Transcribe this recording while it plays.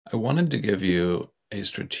I wanted to give you a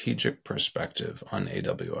strategic perspective on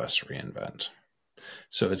AWS reInvent.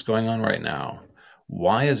 So it's going on right now.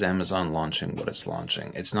 Why is Amazon launching what it's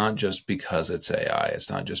launching? It's not just because it's AI. It's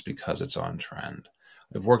not just because it's on trend.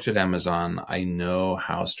 I've worked at Amazon. I know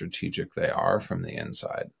how strategic they are from the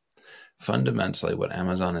inside. Fundamentally, what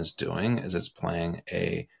Amazon is doing is it's playing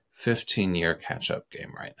a 15-year catch-up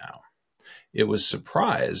game right now. It was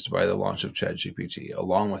surprised by the launch of ChatGPT,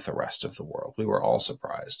 along with the rest of the world. We were all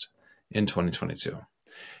surprised in 2022.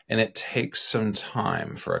 And it takes some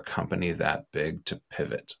time for a company that big to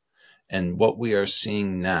pivot. And what we are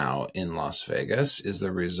seeing now in Las Vegas is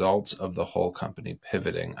the results of the whole company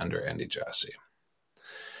pivoting under Andy Jassy.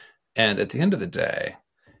 And at the end of the day,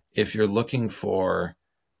 if you're looking for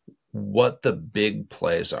what the big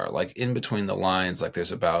plays are, like in between the lines, like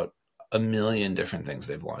there's about a million different things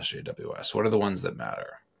they've launched at AWS. What are the ones that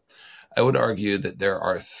matter? I would argue that there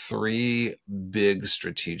are three big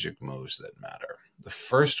strategic moves that matter. The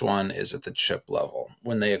first one is at the chip level.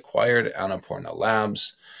 When they acquired Annapurna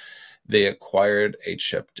Labs, they acquired a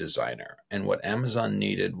chip designer. And what Amazon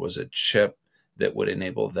needed was a chip that would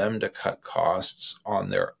enable them to cut costs on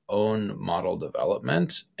their own model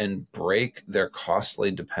development and break their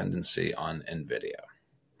costly dependency on NVIDIA.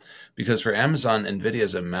 Because for Amazon, NVIDIA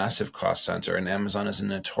is a massive cost center, and Amazon is a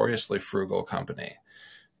notoriously frugal company.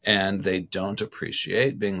 And they don't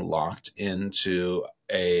appreciate being locked into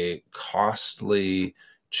a costly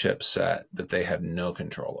chipset that they have no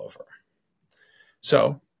control over.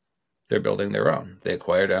 So they're building their own. They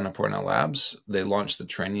acquired Annapurna Labs. They launched the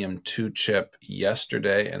Trainium 2 chip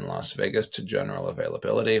yesterday in Las Vegas to general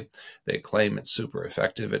availability. They claim it's super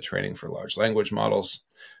effective at training for large language models.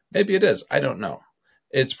 Maybe it is. I don't know.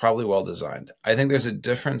 It's probably well designed. I think there's a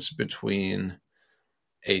difference between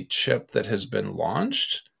a chip that has been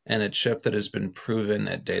launched and a chip that has been proven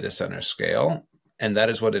at data center scale. And that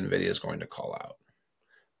is what NVIDIA is going to call out.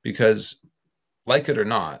 Because, like it or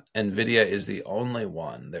not, NVIDIA is the only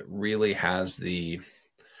one that really has the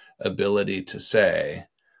ability to say,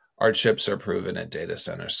 our chips are proven at data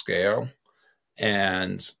center scale,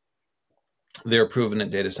 and they're proven at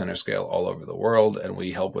data center scale all over the world, and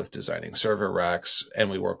we help with designing server racks, and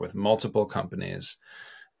we work with multiple companies,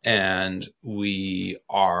 and we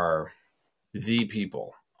are the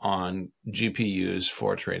people on GPUs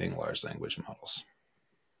for training large language models.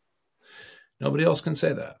 Nobody else can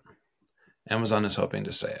say that. Amazon is hoping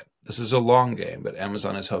to say it. This is a long game, but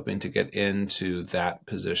Amazon is hoping to get into that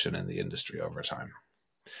position in the industry over time.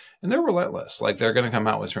 And they're relentless. Like, they're going to come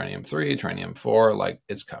out with Trainium 3, Trainium 4, like,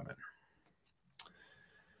 it's coming.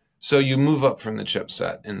 So you move up from the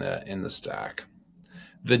chipset in the stack.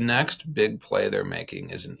 The next big play they're making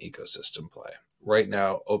is an ecosystem play. Right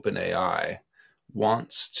now, OpenAI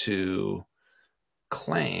wants to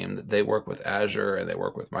claim that they work with Azure and they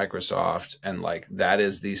work with Microsoft, and like that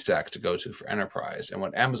is the stack to go to for enterprise. And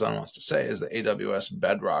what Amazon wants to say is the AWS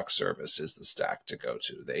Bedrock service is the stack to go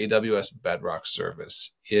to. The AWS Bedrock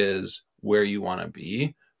service is where you want to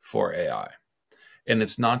be for AI. And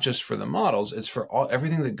it's not just for the models, it's for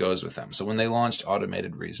everything that goes with them. So when they launched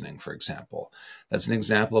automated reasoning, for example, that's an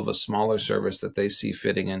example of a smaller service that they see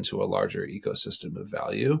fitting into a larger ecosystem of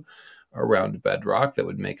value around Bedrock that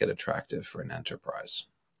would make it attractive for an enterprise.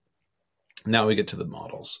 Now we get to the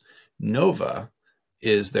models. Nova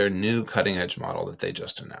is their new cutting edge model that they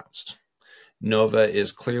just announced. Nova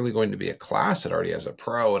is clearly going to be a class. It already has a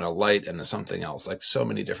Pro and a Lite and a something else, like so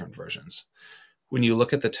many different versions. When you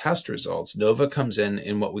look at the test results, Nova comes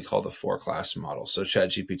in what we call the 4-class model, so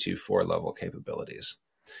ChatGPT 4 level capabilities.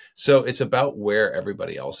 So it's about where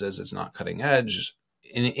everybody else is. It's not cutting edge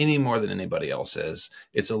any more than anybody else is.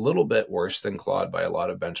 It's a little bit worse than Claude by a lot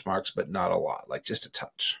of benchmarks, but not a lot, like just a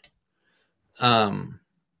touch.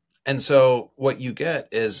 And so what you get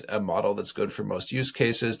is a model that's good for most use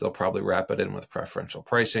cases. They'll probably wrap it in with preferential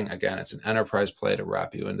pricing. Again, it's an enterprise play to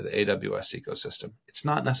wrap you into the AWS ecosystem. It's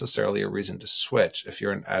not necessarily a reason to switch if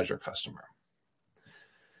you're an Azure customer.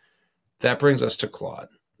 That brings us to Claude.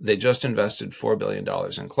 They just invested $4 billion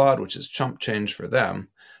in Claude, which is chump change for them,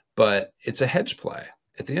 but it's a hedge play.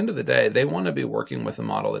 At the end of the day, they want to be working with a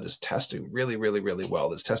model that is testing really, really, really well,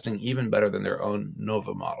 that's testing even better than their own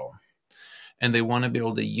Nova model. And they want to be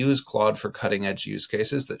able to use Claude for cutting edge use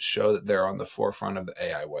cases that show that they're on the forefront of the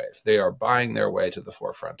AI wave. They are buying their way to the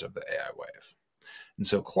forefront of the AI wave. And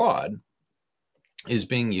so Claude is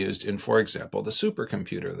being used in, for example, the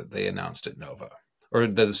supercomputer that they announced at Nova, or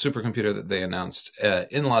the supercomputer that they announced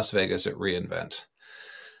in Las Vegas at reInvent.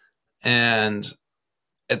 And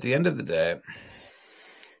at the end of the day,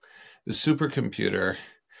 the supercomputer,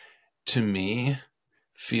 to me,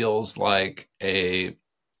 feels like a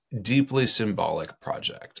deeply symbolic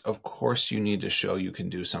project. Of course, you need to show you can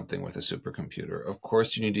do something with a supercomputer. Of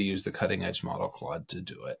course, you need to use the cutting edge model Claude to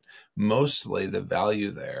do it. Mostly the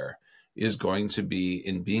value there is going to be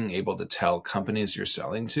in being able to tell companies you're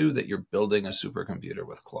selling to that you're building a supercomputer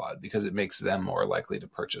with Claude, because it makes them more likely to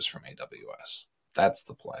purchase from AWS. That's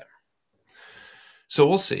the play. So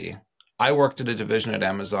we'll see. I worked at a division at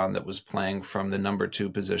Amazon that was playing from the number 2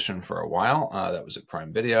 position for a while. That was at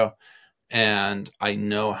Prime Video. And I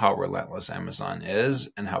know how relentless Amazon is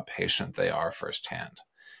and how patient they are firsthand.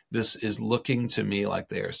 This is looking to me like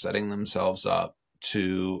they are setting themselves up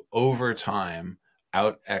to, over time,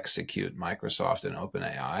 out-execute Microsoft and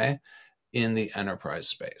OpenAI in the enterprise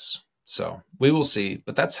space. So we will see,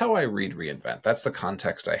 but that's how I read reInvent. That's the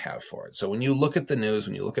context I have for it. So when you look at the news,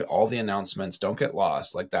 when you look at all the announcements, don't get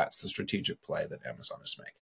lost. Like, that's the strategic play that Amazon is making.